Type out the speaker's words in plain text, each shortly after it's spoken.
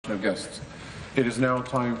recognition of guests. It is now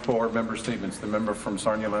time for member statements. The member from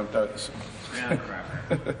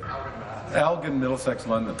Elgin, Middlesex,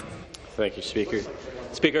 London. Thank you, Speaker.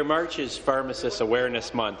 Speaker, March is Pharmacist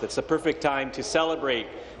Awareness Month. It's the perfect time to celebrate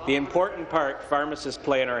the important part pharmacists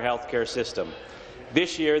play in our healthcare system.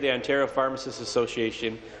 This year, the Ontario Pharmacists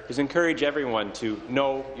Association has encouraged everyone to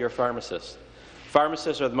know your pharmacist.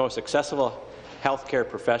 Pharmacists are the most accessible healthcare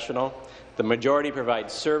professional. The majority provide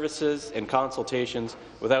services and consultations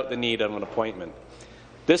without the need of an appointment.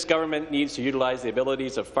 This government needs to utilize the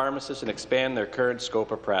abilities of pharmacists and expand their current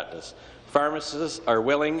scope of practice. Pharmacists are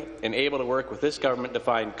willing and able to work with this government to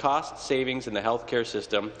find cost savings in the healthcare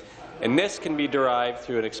system, and this can be derived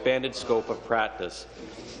through an expanded scope of practice.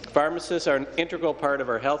 Pharmacists are an integral part of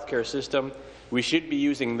our healthcare system. We should be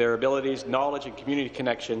using their abilities, knowledge, and community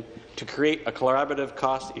connection to create a collaborative,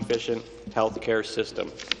 cost-efficient healthcare system.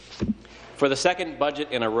 For the second budget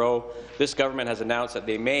in a row, this government has announced that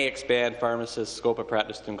they may expand pharmacists' scope of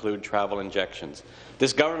practice to include travel injections.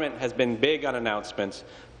 This government has been big on announcements,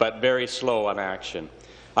 but very slow on action.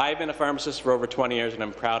 I've been a pharmacist for over 20 years, and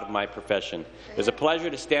I'm proud of my profession. It's a pleasure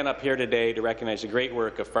to stand up here today to recognize the great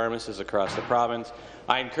work of pharmacists across the province.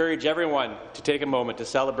 I encourage everyone to take a moment to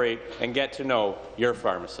celebrate and get to know your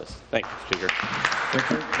pharmacist. Thank you, Speaker. Thank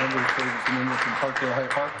you. Member from Parkdale High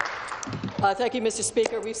Park. Thank you, Mr.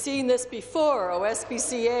 Speaker. We've seen this before.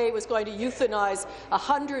 OSPCA was going to euthanize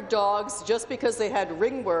 100 dogs just because they had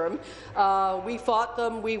ringworm. We fought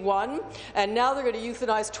them, we won, and now they're going to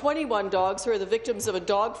euthanize 21 dogs who are the victims of a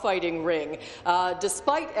dogfighting ring,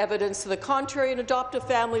 despite evidence to the contrary and adoptive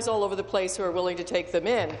families all over the place who are willing to take them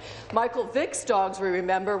in. Michael Vick's dogs, we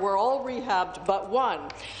remember, were all rehabbed but one.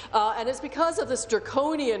 And it's because of this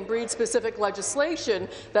draconian breed-specific legislation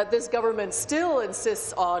that this government still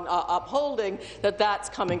insists on upholding that's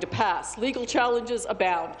coming to pass. Legal challenges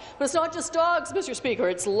abound. But it's not just dogs, Mr. Speaker,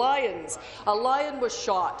 it's lions. A lion was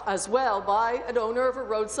shot as well by an owner of a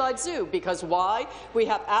roadside zoo. Because why? We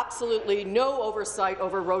have absolutely no oversight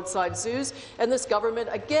over roadside zoos, and this government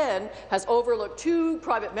again has overlooked 2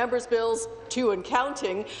 private members' bills, 2 and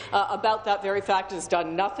counting, about that very fact, has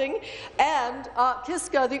done nothing. And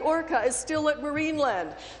Kiska, the orca, is still at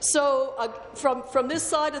Marineland. So from this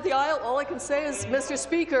side of the aisle, all I can say is, Mr.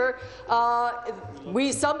 Speaker,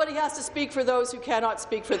 somebody has to speak for those who cannot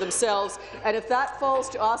speak for themselves, and if that falls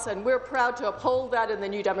to us, and we're proud to uphold that in the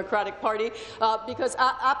New Democratic Party, because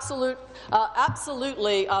absolutely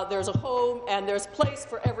there's a home and there's place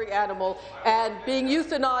for every animal, and being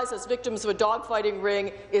euthanized as victims of a dogfighting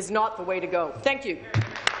ring is not the way to go. Thank you.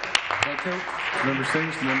 Thank you. Member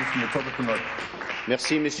Sings, the member from Etobicoke North.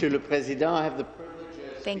 Merci, Monsieur le Président. I have the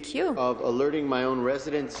Thank you. of alerting my own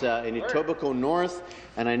residents in Etobicoke North,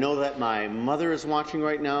 and I know that my mother is watching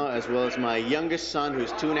right now, as well as my youngest son,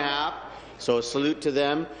 who's 2.5, so a salute to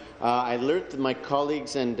them. I alert my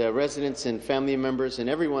colleagues and residents and family members and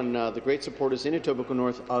everyone, the great supporters in Etobicoke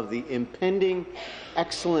North, of the impending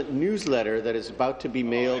excellent newsletter that is about to be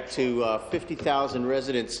mailed to 50,000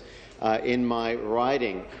 residents in my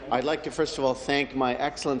riding. I'd like to first of all thank my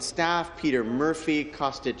excellent staff, Peter Murphy,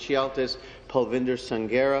 Costa Chialtis, Palvinder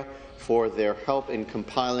Sangera, for their help in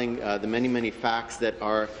compiling the many facts that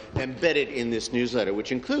are embedded in this newsletter,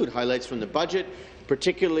 which include highlights from the budget.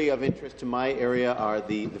 Particularly of interest to my area are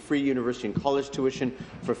the free university and college tuition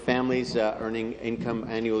for families earning income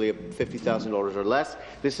annually of $50,000 or less.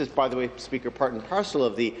 This is, by the way, Speaker, part and parcel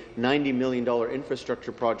of the $90 million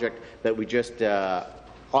infrastructure project that we just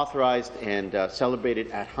authorized and celebrated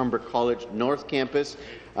at Humber College North Campus.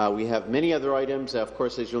 We have many other items. Of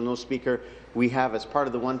course, as you'll know, Speaker, we have, as part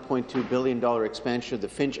of the $1.2 billion expansion of the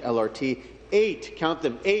Finch LRT,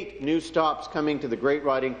 8 new stops coming to the great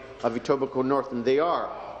riding of Etobicoke North, and they are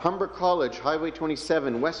Humber College, Highway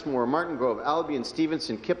 27, Westmore, Martin Grove, Albion,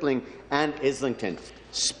 Stevenson, Kipling, and Islington.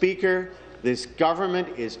 Speaker, this government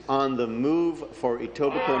is on the move for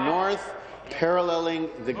Etobicoke North, paralleling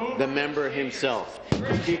the member himself.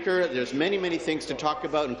 Speaker, there's many things to talk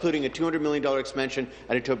about, including a $200 million expansion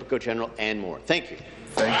at Etobicoke General and more. Thank you.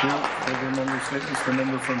 Thank you. The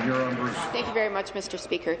member from Huron-Bruce. Thank you very much, Mr.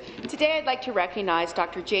 Speaker. Today I'd like to recognize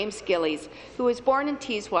Dr. James Gillies, who was born in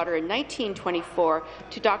Teeswater in 1924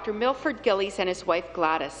 to Dr. Milford Gillies and his wife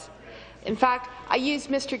Gladys. In fact, I used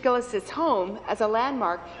Mr. Gillies' home as a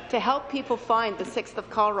landmark to help people find the 6th of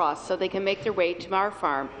Culross so they can make their way to our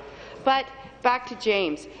farm. But back to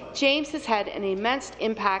James. James has had an immense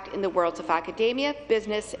impact in the worlds of academia,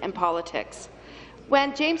 business and politics.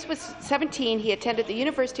 When James was 17, he attended the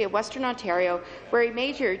University of Western Ontario, where he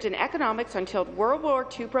majored in economics until World War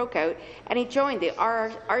II broke out, and he joined the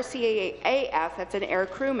RCAF as an air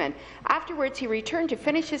crewman. Afterwards, he returned to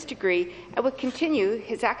finish his degree and would continue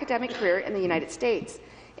his academic career in the United States.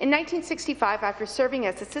 In 1965, after serving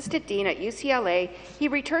as Assistant Dean at UCLA, he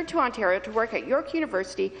returned to Ontario to work at York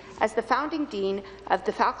University as the founding Dean of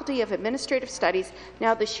the Faculty of Administrative Studies,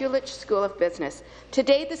 now the Schulich School of Business.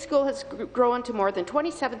 Today, the school has grown to more than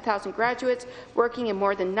 27,000 graduates, working in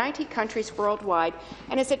more than 90 countries worldwide,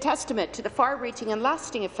 and is a testament to the far-reaching and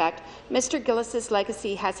lasting effect Mr. Gillis's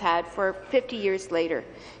legacy has had for 50 years later.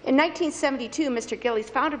 In 1972, Mr. Gillis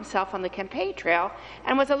found himself on the campaign trail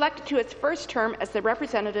and was elected to his first term as the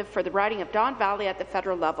representative for the riding of Don Valley at the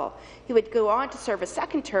federal level. He would go on to serve a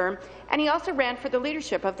second term, and he also ran for the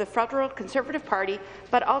leadership of the Federal Conservative Party,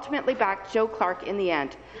 but ultimately backed Joe Clark in the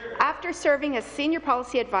end. After serving as senior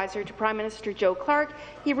policy advisor to Prime Minister Joe Clark,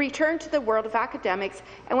 he returned to the world of academics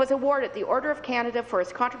and was awarded the Order of Canada for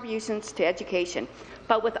his contributions to education.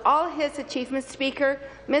 But with all his achievements, Speaker,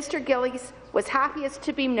 Mr. Gillis was happiest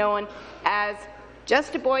to be known as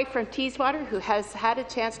just a boy from Teeswater who has had a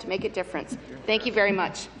chance to make a difference. Thank you very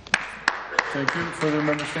much. Thank you. Further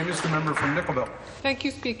member statements. The member from Nickel Belt. Thank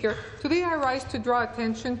you, Speaker. Today I rise to draw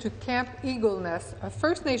attention to Camp Eagle Nest, a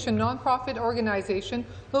First Nation nonprofit organization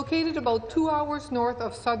located about 2 hours north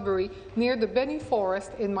of Sudbury near the Benny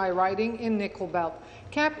Forest in my riding in Nickel Belt.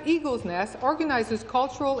 Camp Eagle's Nest organizes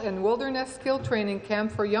cultural and wilderness skill training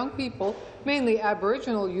camp for young people, mainly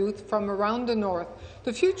Aboriginal youth from around the north.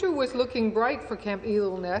 The future was looking bright for Camp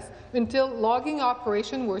Eagle Nest until logging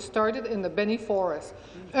operations were started in the Benny Forest.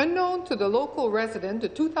 Unknown to the local resident, the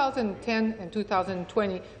 2010 and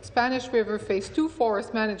 2020 Spanish River Phase 2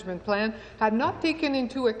 Forest Management Plan had not taken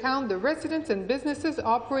into account the residents and businesses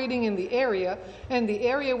operating in the area, and the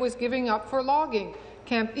area was giving up for logging.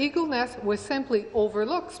 Camp Eagle Nest was simply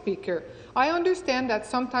overlooked, Speaker. I understand that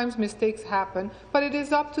sometimes mistakes happen, but it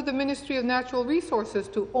is up to the Ministry of Natural Resources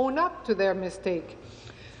to own up to their mistake.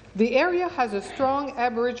 The area has a strong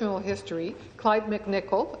Aboriginal history. Clyde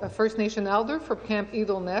McNichol, a First Nation elder for Camp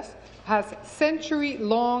Eagle Nest, has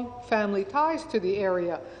century-long family ties to the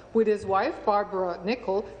area. With his wife, Barbara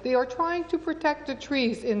Nichol, they are trying to protect the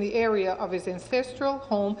trees in the area of his ancestral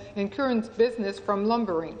home and current business from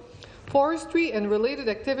lumbering. Forestry and related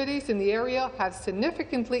activities in the area have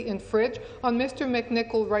significantly infringed on Mr.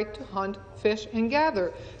 McNichol's right to hunt, fish, and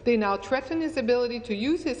gather. They now threaten his ability to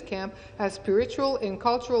use his camp as spiritual and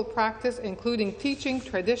cultural practice, including teaching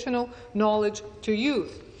traditional knowledge to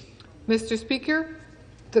youth. Mr. Speaker,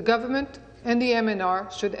 the government and the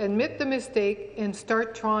MNR should admit the mistake and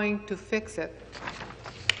start trying to fix it.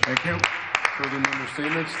 Thank you. Further member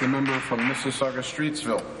statements. The member from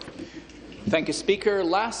Mississauga-Streetsville. Thank you, Speaker.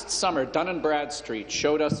 Last summer, Dun & Bradstreet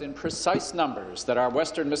showed us in precise numbers that our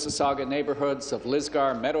western Mississauga neighbourhoods of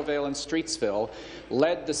Lisgar, Meadowvale and Streetsville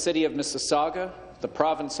led the City of Mississauga, the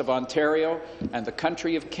Province of Ontario and the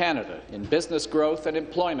country of Canada in business growth and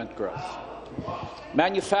employment growth.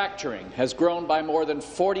 Manufacturing has grown by more than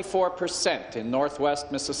 44% in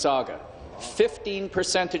northwest Mississauga, 15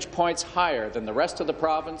 percentage points higher than the rest of the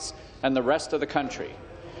province and the rest of the country.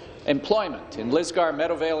 Employment in Lisgar,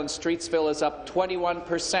 Meadowvale and Streetsville is up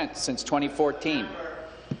 21% since 2014.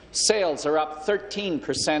 Sales are up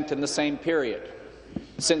 13% in the same period.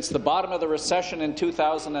 Since the bottom of the recession in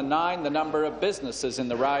 2009, the number of businesses in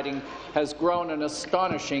the riding has grown an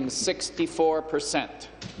astonishing 64%.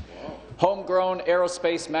 Homegrown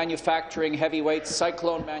aerospace manufacturing, heavyweight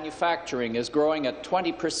cyclone manufacturing is growing at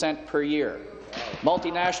 20% per year.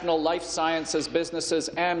 Multinational life sciences businesses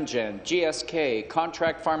Amgen, GSK,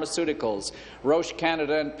 Contract Pharmaceuticals, Roche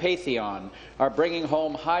Canada and Patheon are bringing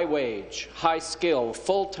home high-wage, high-skill,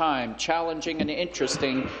 full-time, challenging and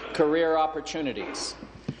interesting career opportunities.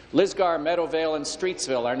 Lisgar, Meadowvale and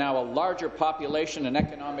Streetsville are now a larger population and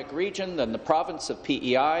economic region than the province of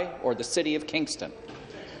PEI or the City of Kingston.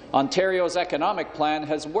 Ontario's economic plan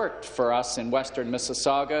has worked for us in Western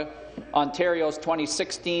Mississauga. Ontario's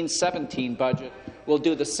 2016-17 budget will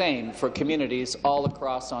do the same for communities all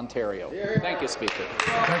across Ontario. Thank you, Speaker.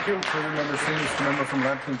 Thank you. Further member statements. The member from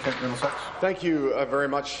Lambton, Kent, Middlesex. Thank you very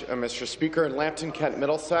much, Mr. Speaker. In Lambton, Kent,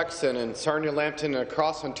 Middlesex, and in Sarnia, Lambton, and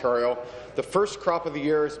across Ontario, the first crop of the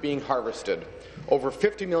year is being harvested. Over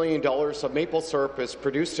 $50 million of maple syrup is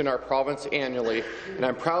produced in our province annually, and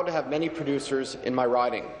I'm proud to have many producers in my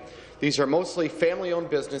riding. These are mostly family-owned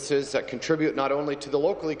businesses that contribute not only to the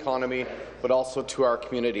local economy, but also to our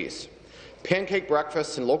communities. Pancake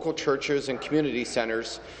breakfasts in local churches and community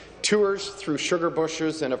centres, tours through sugar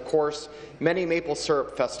bushes, and of course, many maple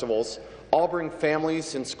syrup festivals all bring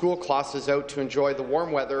families and school classes out to enjoy the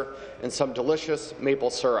warm weather and some delicious maple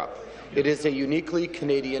syrup. It is a uniquely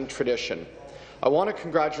Canadian tradition. I want to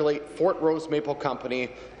congratulate Fort Rose Maple Company,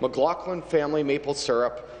 McLaughlin Family Maple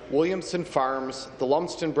Syrup, Williamson Farms, the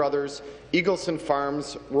Lumsden Brothers, Eagleson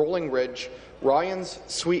Farms, Rolling Ridge, Ryan's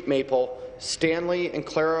Sweet Maple, Stanley and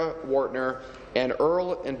Clara Wartner, and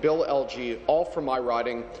Earl and Bill Elgie, all from my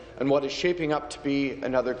riding, and what is shaping up to be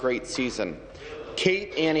another great season.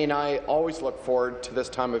 Kate, Annie, and I always look forward to this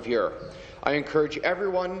time of year. I encourage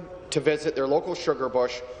everyone to visit their local sugar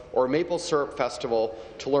bush or maple syrup festival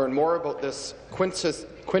to learn more about this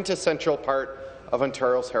quintessential part of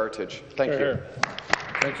Ontario's heritage. Thank you.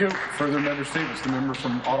 Thank you. Further member statements. The member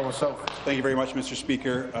from Ottawa South. Thank you very much, Mr.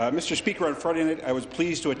 Speaker. Mr. Speaker, on Friday night, I was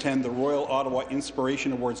pleased to attend the Royal Ottawa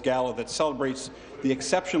Inspiration Awards Gala that celebrates the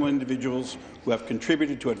exceptional individuals who have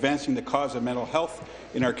contributed to advancing the cause of mental health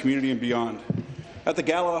in our community and beyond. At the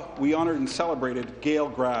gala, we honoured and celebrated Gail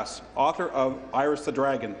Grass, author of Iris the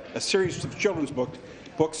Dragon, a series of children's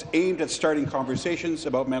books aimed at starting conversations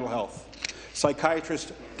about mental health.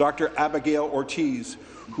 Psychiatrist Dr. Abigail Ortiz,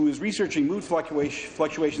 who is researching mood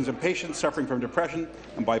fluctuations in patients suffering from depression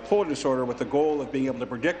and bipolar disorder with the goal of being able to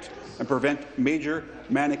predict and prevent major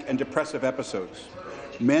manic and depressive episodes.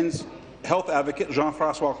 Men's health advocate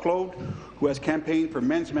Jean-François Claude, who has campaigned for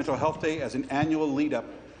Men's Mental Health Day as an annual lead-up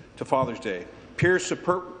to Father's Day. Peer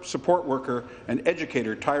support worker and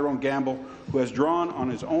educator Tyrone Gamble, who has drawn on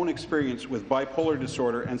his own experience with bipolar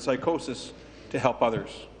disorder and psychosis to help others.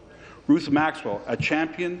 Ruth Maxwell, a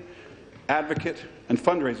champion, advocate and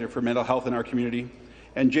fundraiser for mental health in our community,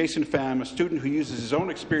 and Jason Pham, a student who uses his own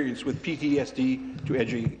experience with PTSD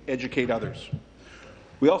to educate others.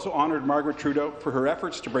 We also honoured Margaret Trudeau for her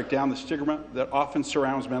efforts to break down the stigma that often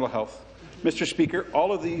surrounds mental health. Mr. Speaker,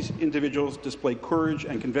 all of these individuals displayed courage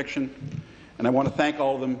and conviction, and I want to thank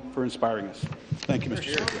all of them for inspiring us. Thank you,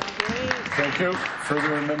 Mr. Speaker. Thank you.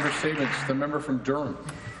 Further member statements. The member from Durham.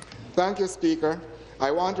 Thank you, Speaker.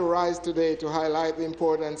 I want to rise today to highlight the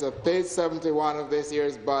importance of page 71 of this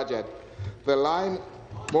year's budget. The line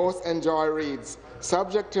most enjoy reads,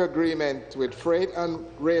 subject to agreement with freight and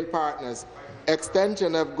rail partners,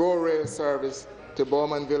 extension of GO Rail service to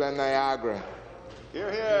Bowmanville and Niagara.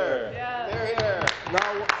 Hear, hear. Yeah. Hear, hear.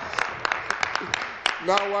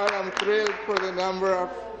 Now, while I'm thrilled for the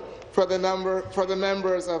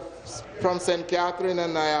members from St. Catherine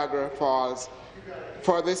and Niagara Falls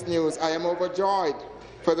for this news, I am overjoyed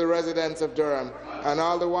for the residents of Durham and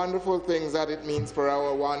all the wonderful things that it means for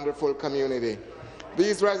our wonderful community.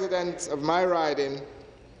 These residents of my riding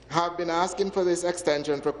have been asking for this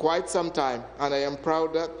extension for quite some time, and I am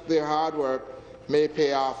proud that their hard work may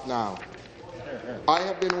pay off now. I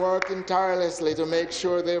have been working tirelessly to make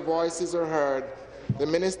sure their voices are heard. The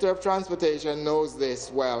Minister of Transportation knows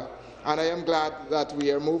this well, and I am glad that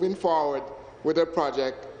we are moving forward with a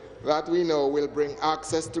project that we know will bring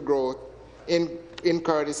access to growth in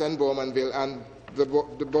Curtis and Bowmanville and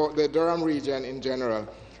the Durham region in general.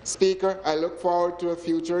 Speaker, I look forward to a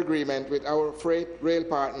future agreement with our freight rail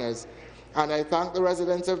partners, and I thank the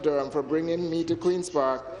residents of Durham for bringing me to Queen's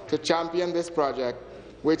Park to champion this project,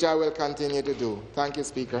 which I will continue to do. Thank you,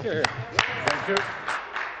 Speaker. Thank you.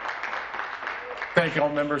 Thank all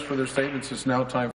members for their statements. It's now time